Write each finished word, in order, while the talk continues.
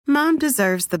Mom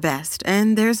deserves the best,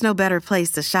 and there's no better place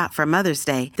to shop for Mother's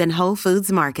Day than Whole Foods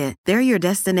Market. They're your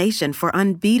destination for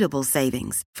unbeatable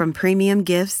savings, from premium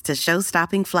gifts to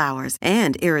show-stopping flowers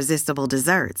and irresistible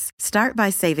desserts. Start by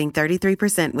saving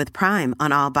 33% with Prime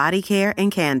on all body care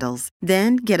and candles.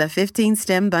 Then get a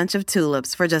 15-stem bunch of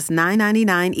tulips for just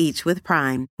 $9.99 each with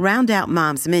Prime. Round out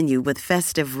Mom's menu with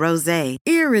festive rosé,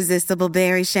 irresistible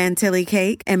berry chantilly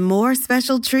cake, and more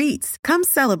special treats. Come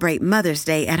celebrate Mother's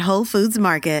Day at Whole Foods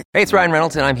Market. Hey, it's Ryan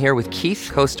Reynolds, and I'm here with Keith,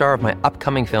 co-star of my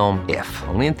upcoming film, If,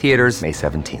 only in theaters May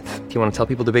 17th. Do you want to tell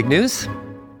people the big news?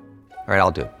 All right,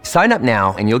 I'll do it. Sign up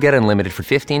now and you'll get unlimited for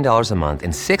 $15 a month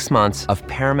and 6 months of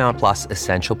Paramount Plus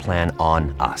Essential Plan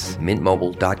on us.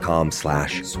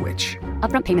 MintMobile.com/switch.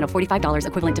 Upfront payment of $45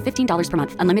 equivalent to $15 per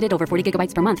month. Unlimited over 40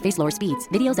 gigabytes per month. Face lower speeds.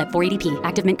 Videos at 480p.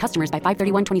 Active Mint customers by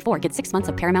 531.24 get 6 months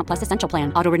of Paramount Plus Essential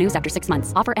Plan. Auto renews after 6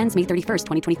 months. Offer ends May 31st,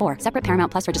 2024. Separate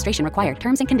Paramount Plus registration required.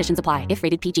 Terms and conditions apply if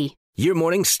rated PG. Your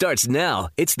morning starts now.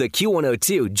 It's the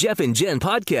Q102 Jeff and Jen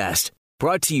podcast.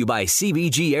 Brought to you by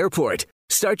CBG Airport.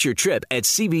 Start your trip at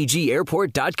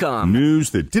CBGAirport.com.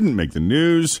 News that didn't make the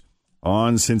news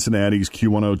on Cincinnati's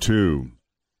Q102.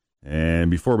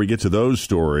 And before we get to those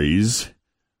stories,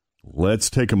 let's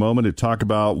take a moment to talk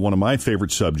about one of my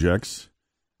favorite subjects,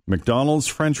 McDonald's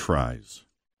French fries.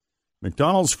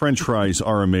 McDonald's French fries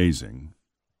are amazing,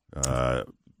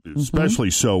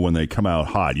 especially so when they come out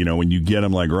hot. You know, when you get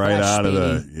them like right Fresh, out of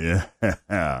the...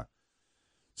 Yeah.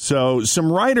 So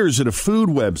some writers at a food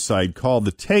website called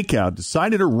The Takeout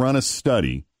decided to run a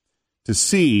study to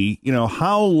see, you know,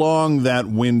 how long that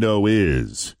window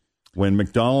is when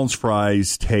McDonald's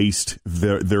fries taste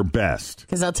their best.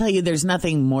 Because I'll tell you, there's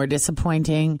nothing more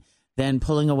disappointing than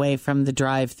pulling away from the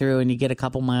drive-thru and you get a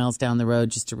couple miles down the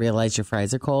road just to realize your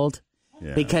fries are cold.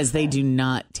 Yeah. Because they do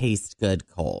not taste good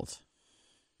cold.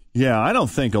 Yeah, I don't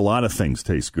think a lot of things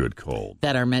taste good cold.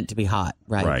 That are meant to be hot,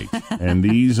 right? Right. And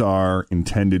these are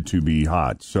intended to be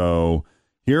hot. So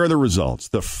here are the results.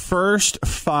 The first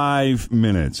 5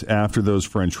 minutes after those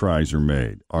French fries are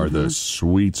made are the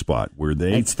sweet spot where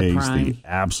they taste the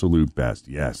absolute best.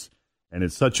 Yes. And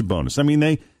it's such a bonus. I mean,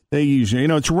 they usually, you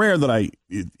know, it's rare that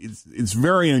it's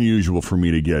very unusual for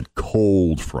me to get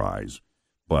cold fries,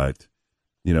 but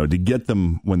you know, to get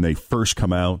them when they first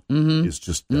come out is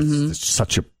just that's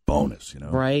such a bonus, you know.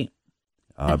 Right.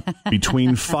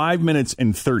 Between 5 minutes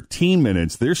and 13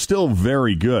 minutes, they're still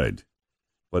very good.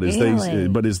 But as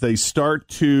they start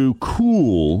to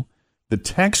cool, the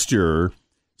texture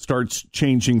starts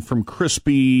changing from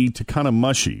crispy to kind of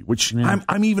mushy, which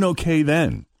I'm even okay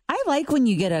then. I like when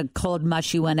you get a cold,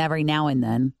 mushy one every now and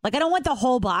then. Like, I don't want the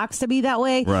whole box to be that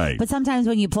way. Right. But sometimes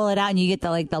when you pull it out and you get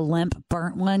the limp,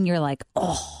 burnt one, you're like,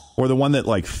 oh. Or the one that,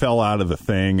 like, fell out of the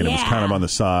thing and it was kind of on the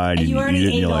side. And you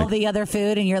already ate all like, the other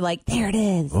food and you're like, there it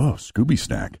is. Oh, Scooby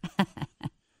snack.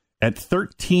 At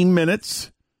 13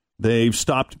 minutes, they've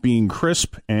stopped being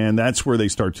crisp, and that's where they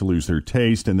start to lose their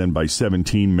taste. And then by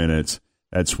 17 minutes,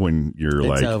 that's when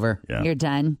it's over. Yeah. You're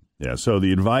done. Yeah, so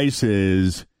the advice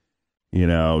is, you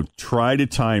know, try to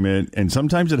time it. And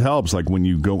sometimes it helps. Like when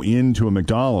you go into a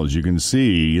McDonald's, you can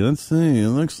see, let's see, it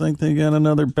looks like they got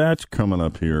another batch coming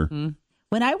up here.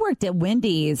 When I worked at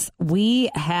Wendy's, we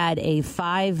had a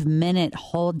 5-minute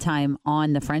hold time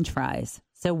on the French fries.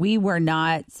 So we were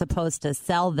not supposed to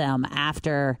sell them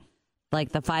after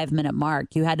like the 5-minute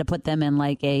mark. You had to put them in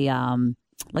like a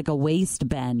waist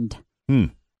bend.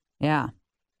 Yeah.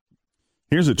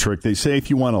 Here's a trick. They say if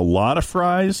you want a lot of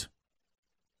fries,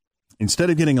 instead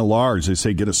of getting a large, they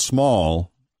say get a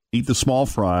small, eat the small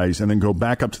fries, and then go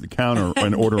back up to the counter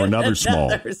and order another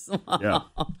small. Yeah.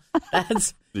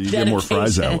 That's you get more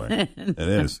fries that way. It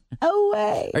is. Oh,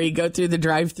 way. Or you go through the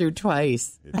drive-thru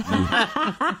twice.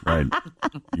 Right.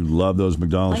 You love those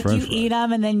McDonald's like French you fries. eat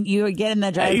them and then you get in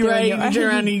the drive-thru Right, and you turn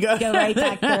around and you go right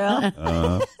back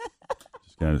through.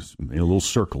 Just kind of made a little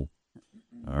circle.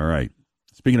 All right.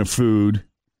 Speaking of food,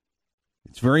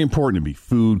 it's very important to be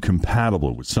food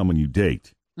compatible with someone you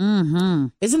date.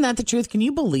 Isn't that the truth? Can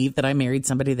you believe that I married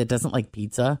somebody that doesn't like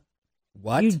pizza?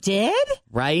 What? You did?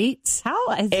 Right?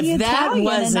 How? Is if he that Italian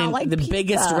wasn't and not like the pizza?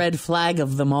 biggest red flag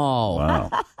of them all. Wow.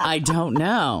 I don't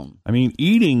know. I mean,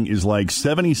 eating is like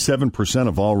 77%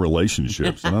 of all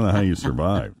relationships. I don't know how you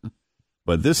survive.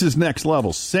 But this is next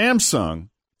level. Samsung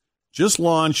just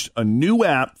launched a new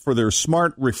app for their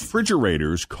smart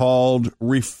refrigerators called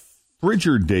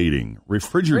Refrigerating.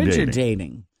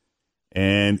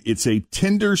 And it's a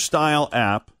Tinder-style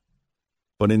app,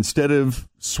 but instead of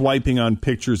swiping on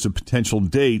pictures of potential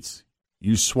dates,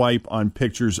 you swipe on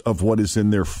pictures of what is in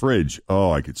their fridge.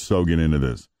 Oh, I could so get into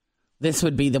this. This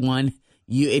would be the one.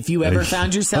 if you ever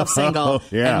found yourself single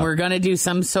Yeah. and we're going to do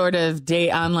some sort of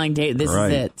online date, this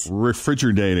is it.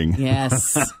 Refrigerating.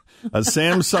 Yes. A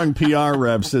Samsung PR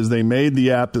rep says they made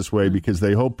the app this way because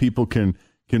they hope people can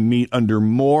meet under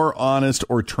more honest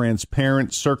or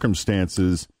transparent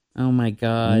circumstances. Oh, my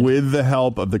God. With the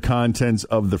help of the contents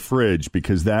of the fridge,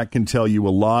 because that can tell you a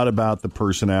lot about the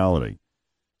personality.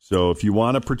 So if you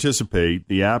want to participate,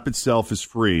 the app itself is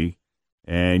free,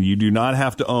 and you do not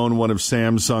have to own one of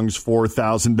Samsung's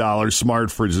 $4,000 smart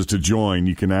fridges to join.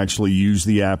 You can actually use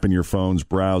the app in your phone's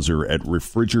browser at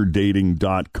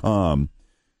refrigerating.com.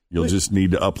 You'll just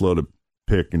need to upload a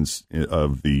pic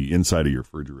of the inside of your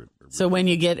refrigerator. So when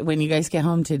you guys get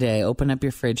home today, open up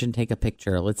your fridge and take a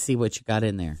picture. Let's see what you got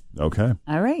in there. Okay.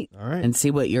 All right. And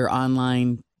see what your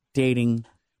online dating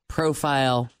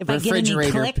profile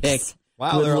refrigerator pic.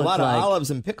 Wow, there are a lot like. of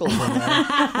olives and pickles in there.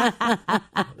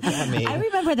 I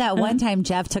remember that one time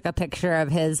Jeff took a picture of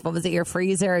his, what was it, your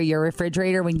freezer or your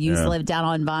refrigerator when you lived down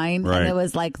on Vine? Right. And it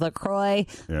was like LaCroix,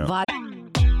 vodka.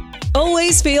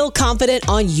 Always feel confident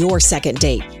on your second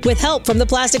date. With help from the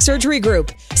Plastic Surgery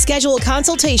Group. Schedule a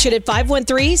consultation at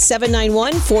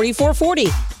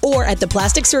 513-791-4440 or at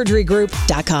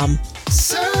theplasticsurgerygroup.com.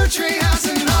 Surgery has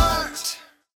an art.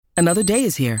 Another day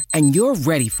is here, and you're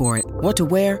ready for it. What to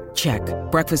wear? Check.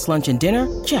 Breakfast, lunch, and dinner?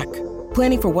 Check.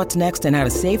 Planning for what's next and how to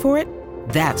save for it?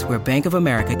 That's where Bank of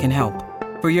America can help.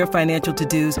 For your financial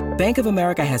to-dos, Bank of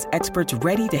America has experts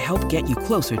ready to help get you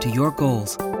closer to your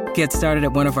goals. Get started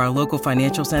at one of our local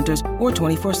financial centers or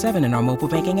 24/7 in our mobile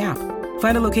banking app.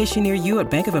 Find a location near you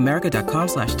at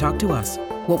bankofamerica.com/talktous.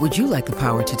 What would you like the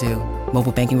power to do?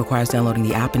 Mobile banking requires downloading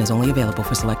the app and is only available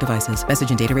for select devices.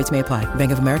 Message and data rates may apply.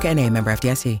 Bank of America N.A., member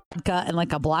FDIC. And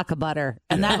like a block of butter.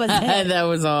 And that was it. That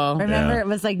was all. Remember, it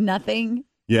was like nothing.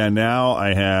 Yeah, now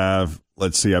I have,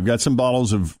 let's see, I've got some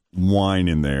bottles of wine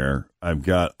in there. I've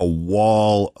got a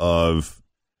wall of...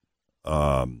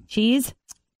 cheese?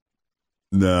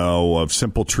 No, of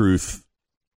Simple Truth,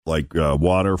 like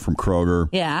water from Kroger.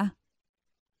 Yeah.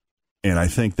 And I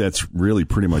think that's really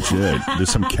pretty much it.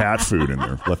 There's some cat food in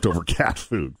there, leftover cat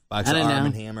food. Box I of don't know.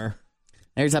 Arm & Hammer.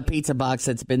 There's a pizza box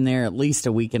that's been there at least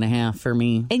a week and a half for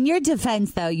me. In your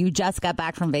defense, though, you just got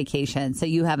back from vacation, so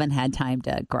you haven't had time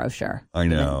to grocer. I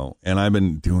know. And I've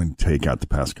been doing takeout the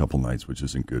past couple nights, which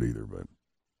isn't good either. But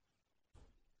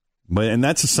and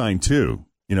that's a sign, too.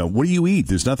 You know, what do you eat?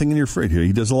 There's nothing in your fridge.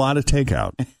 He does a lot of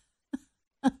takeout,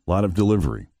 a lot of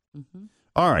delivery. Mm-hmm.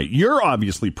 All right. You're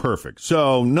obviously perfect.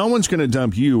 So no one's going to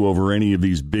dump you over any of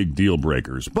these big deal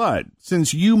breakers. But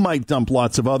since you might dump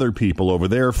lots of other people over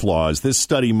their flaws, this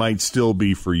study might still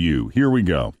be for you. Here we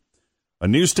go. A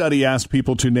new study asked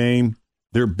people to name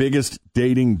their biggest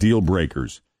dating deal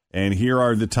breakers. And here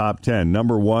are the top 10.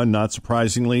 Number 1, not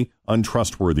surprisingly,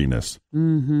 untrustworthiness.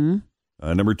 Mm-hmm.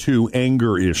 Number 2,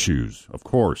 anger issues, of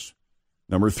course.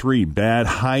 Number 3, bad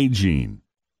hygiene.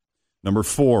 Number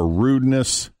 4,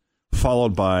 rudeness,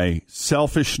 followed by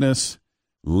selfishness,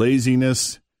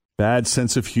 laziness, bad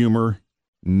sense of humor,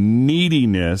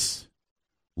 neediness,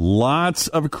 lots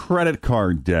of credit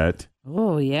card debt.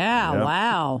 Oh, yeah. Yep.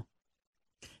 Wow.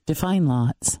 Define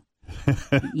lots.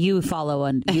 You follow,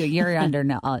 you're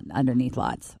underneath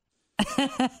lots.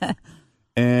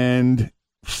 And...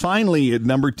 finally, at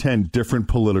number 10, different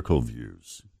political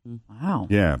views. Wow.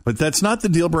 Yeah, but that's not the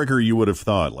deal breaker you would have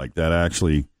thought. Like, that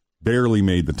actually barely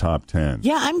made the top 10.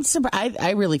 Yeah, I'm surprised.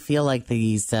 I really feel like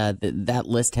that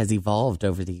list has evolved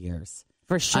over the years.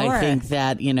 For sure. I think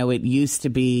that, it used to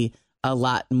be a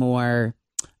lot more...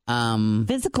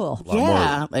 physical.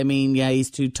 Yeah. I mean, he's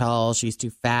too tall. She's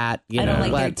too fat. I don't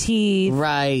like their teeth.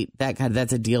 Right.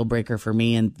 That's a deal breaker for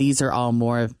me. And these are all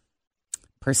more...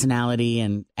 personality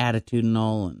and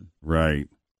attitudinal, and right.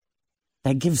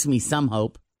 That gives me some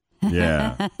hope.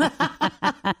 Yeah.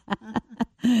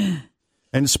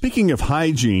 And speaking of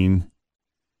hygiene,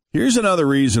 here's another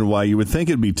reason why you would think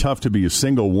it'd be tough to be a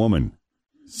single woman.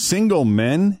 Single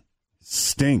men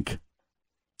stink,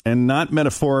 and not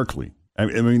metaphorically. I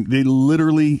mean, they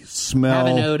literally smell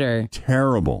have an odor.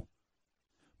 Terrible.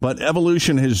 But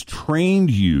evolution has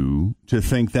trained you to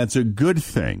think that's a good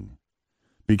thing.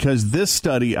 Because this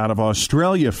study out of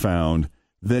Australia found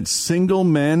that single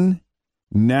men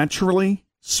naturally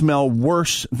smell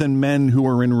worse than men who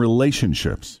are in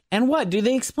relationships. And what? Do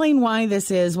they explain why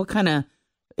this is? What kind of...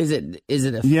 Is it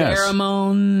a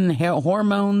pheromone,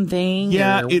 hormone thing?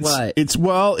 Yeah, or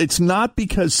it's not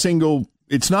because single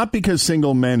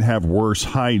men have worse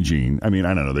hygiene. I mean,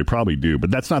 I don't know, they probably do,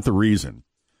 but that's not the reason.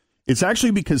 It's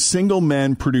actually because single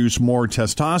men produce more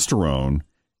testosterone.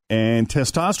 And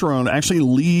testosterone actually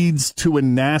leads to a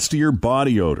nastier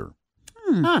body odor.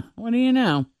 Huh, what do you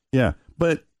know? Yeah,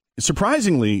 but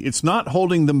surprisingly, it's not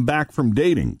holding them back from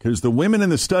dating because the women in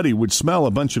the study would smell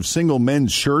a bunch of single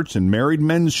men's shirts and married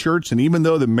men's shirts. And even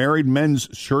though the married men's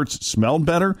shirts smelled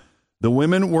better, the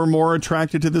women were more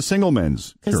attracted to the single men's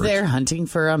shirts. Because they're hunting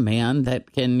for a man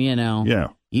that can,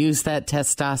 use that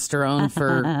testosterone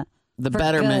for the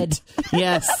betterment.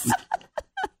 Yes.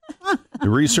 The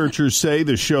researchers say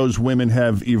this shows women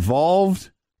have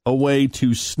evolved a way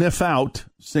to sniff out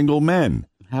single men.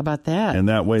 How about that? And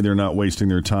that way they're not wasting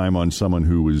their time on someone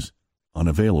who is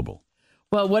unavailable.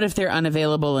 Well, what if they're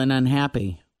unavailable and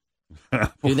unhappy?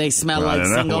 Do they smell like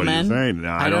single men?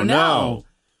 I don't know.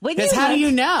 Because how do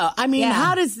you know? I mean,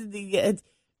 how does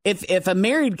if a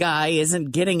married guy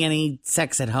isn't getting any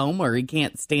sex at home or he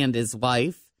can't stand his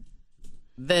wife,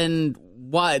 then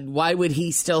why would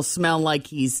he still smell like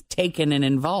he's taken and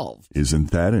involved?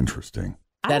 Isn't that interesting?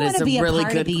 That is a really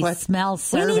good question. Smell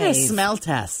surveys. We need a smell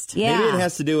test. Yeah. Maybe it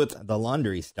has to do with the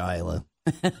laundry style.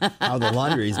 How the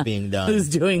laundry is being done. Who's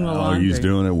doing the laundry? He's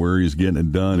doing it, where he's getting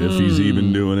it done, if he's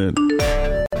even doing it.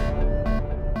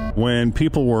 When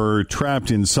people were trapped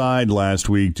inside last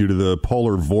week due to the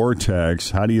polar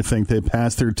vortex, how do you think they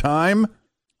passed their time?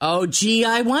 Oh, gee,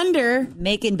 I wonder.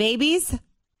 Making babies?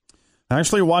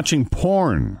 Actually watching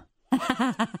porn.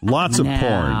 Lots of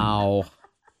porn.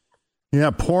 Yeah,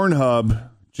 Pornhub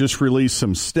just released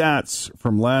some stats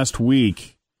from last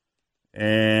week,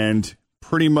 and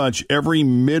pretty much every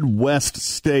Midwest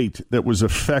state that was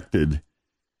affected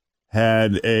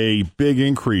had a big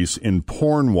increase in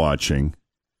porn watching,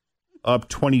 up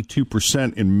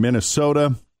 22% in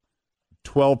Minnesota,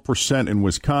 12% in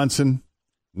Wisconsin,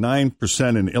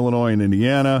 9% in Illinois and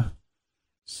Indiana,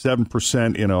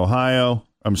 7% in Ohio.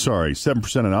 I'm sorry,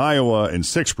 7% in Iowa and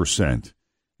 6%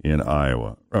 in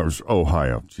Ohio.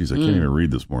 Jeez, I can't even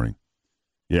read this morning.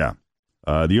 Yeah.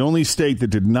 The only state that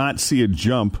did not see a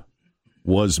jump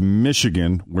was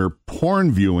Michigan, where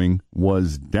porn viewing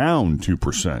was down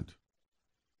 2%.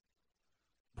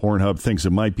 Pornhub thinks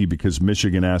it might be because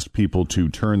Michigan asked people to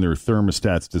turn their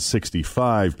thermostats to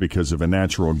 65 because of a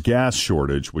natural gas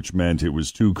shortage, which meant it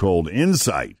was too cold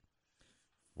inside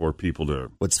for people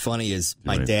to... What's funny is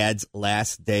my dad's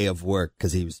last day of work,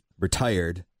 because he was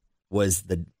retired, was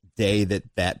the day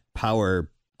that power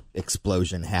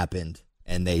explosion happened,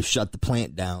 and they shut the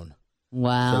plant down.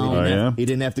 Wow. So he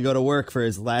didn't have to go to work for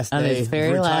his last day on his very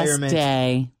of retirement. last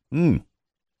day.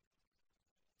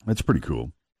 That's pretty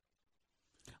cool.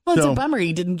 Well, it's a bummer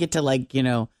he didn't get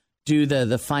to, do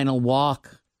the final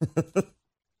walk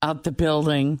out the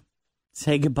building,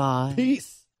 say goodbye.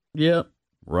 Peace. Yep.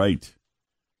 Right.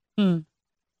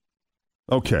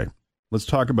 Okay. Let's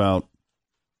talk about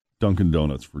Dunkin'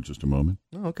 Donuts for just a moment.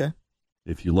 Oh, okay.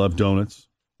 If you love donuts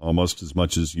almost as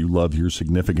much as you love your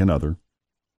significant other,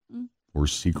 or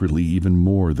secretly even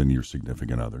more than your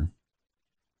significant other,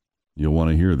 you'll want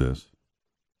to hear this.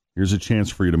 Here's a chance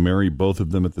for you to marry both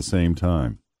of them at the same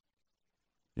time.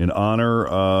 In honor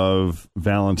of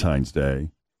Valentine's Day,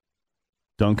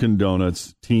 Dunkin'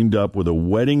 Donuts teamed up with a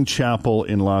wedding chapel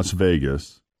in Las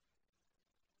Vegas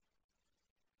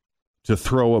to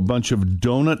throw a bunch of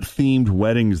donut-themed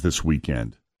weddings this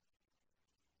weekend.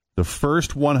 The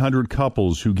first 100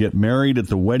 couples who get married at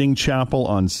the wedding chapel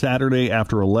on Saturday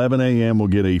after 11 a.m. will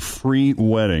get a free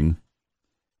wedding,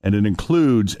 and it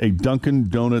includes a Dunkin'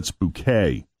 Donuts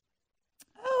bouquet.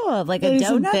 Oh, like a donut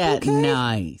Isn't that bouquet?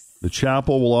 nice? The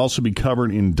chapel will also be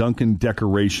covered in Dunkin'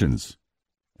 decorations,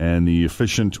 and the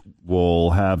officiant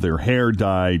will have their hair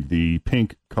dyed the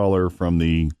pink color from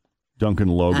the Dunkin'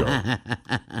 logo.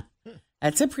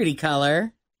 That's a pretty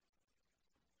color.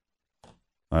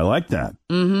 I like that.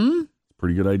 Mm-hmm.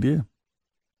 Pretty good idea.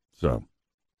 So,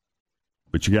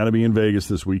 but you got to be in Vegas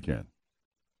this weekend.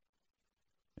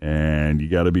 And you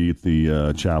got to be at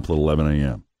the chapel at 11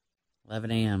 a.m.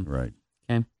 11 a.m. Right.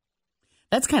 Okay.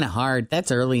 That's kind of hard.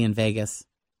 That's early in Vegas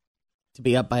to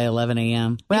be up by 11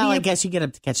 a.m. Well, I guess you get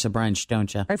up to catch the brunch,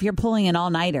 don't you? Or if you're pulling an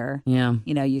all-nighter, Yeah.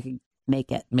 you can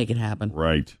make it. Make it happen.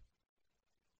 Right.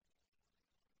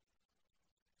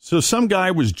 So some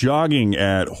guy was jogging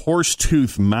at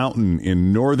Horsetooth Mountain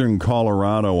in northern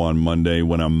Colorado on Monday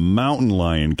when a mountain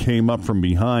lion came up from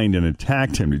behind and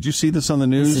attacked him. Did you see this on the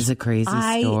news? This is a crazy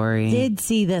story. I did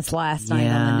see this last night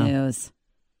on the news.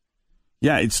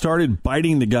 Yeah, it started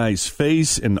biting the guy's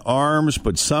face and arms,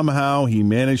 but somehow he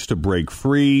managed to break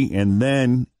free, and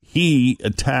then he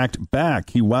attacked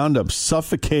back. He wound up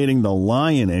suffocating the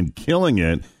lion and killing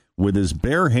it with his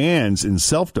bare hands in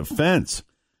self-defense.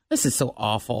 This is so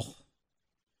awful.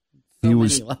 He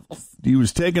was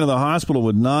taken to the hospital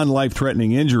with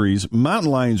non-life-threatening injuries. Mountain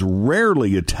lions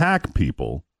rarely attack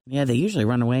people. Yeah, they usually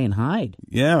run away and hide.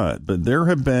 Yeah, but there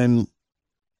have been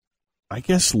I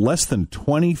guess, less than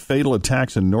 20 fatal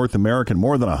attacks in North America in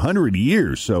more than 100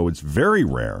 years, so it's very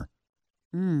rare.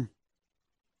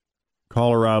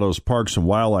 Colorado's Parks and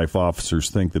Wildlife officers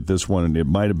think that this one, it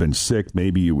might have been sick.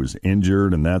 Maybe it was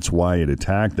injured, and that's why it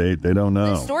attacked. They don't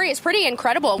know. The story is pretty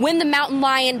incredible. When the mountain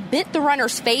lion bit the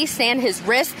runner's face and his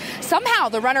wrist, somehow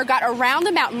the runner got around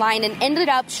the mountain lion and ended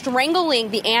up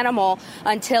strangling the animal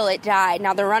until it died.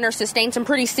 Now, the runner sustained some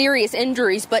pretty serious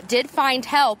injuries, but did find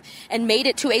help and made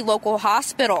it to a local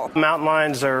hospital. Mountain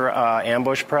lions are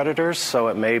ambush predators, so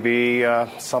it may be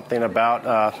something about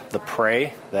the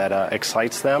prey that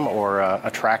excites them or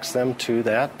attracts them to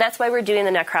that. That's why we're doing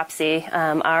the necropsy.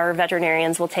 Our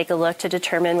veterinarians will take a look to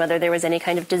determine whether there was any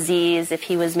kind of disease, if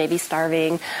he was maybe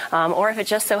starving, or if it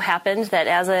just so happened that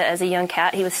as a young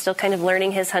cat, he was still kind of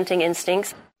learning his hunting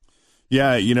instincts.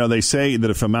 Yeah, they say that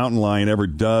if a mountain lion ever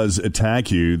does attack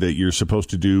you, that you're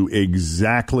supposed to do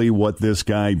exactly what this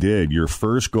guy did. Your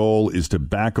first goal is to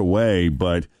back away,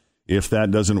 but if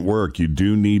that doesn't work, you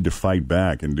do need to fight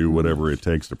back and do whatever it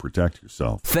takes to protect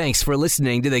yourself. Thanks for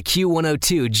listening to the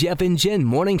Q102 Jeff and Jen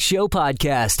Morning Show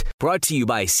podcast, brought to you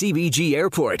by CBG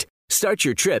Airport. Start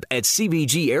your trip at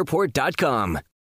CBGAirport.com.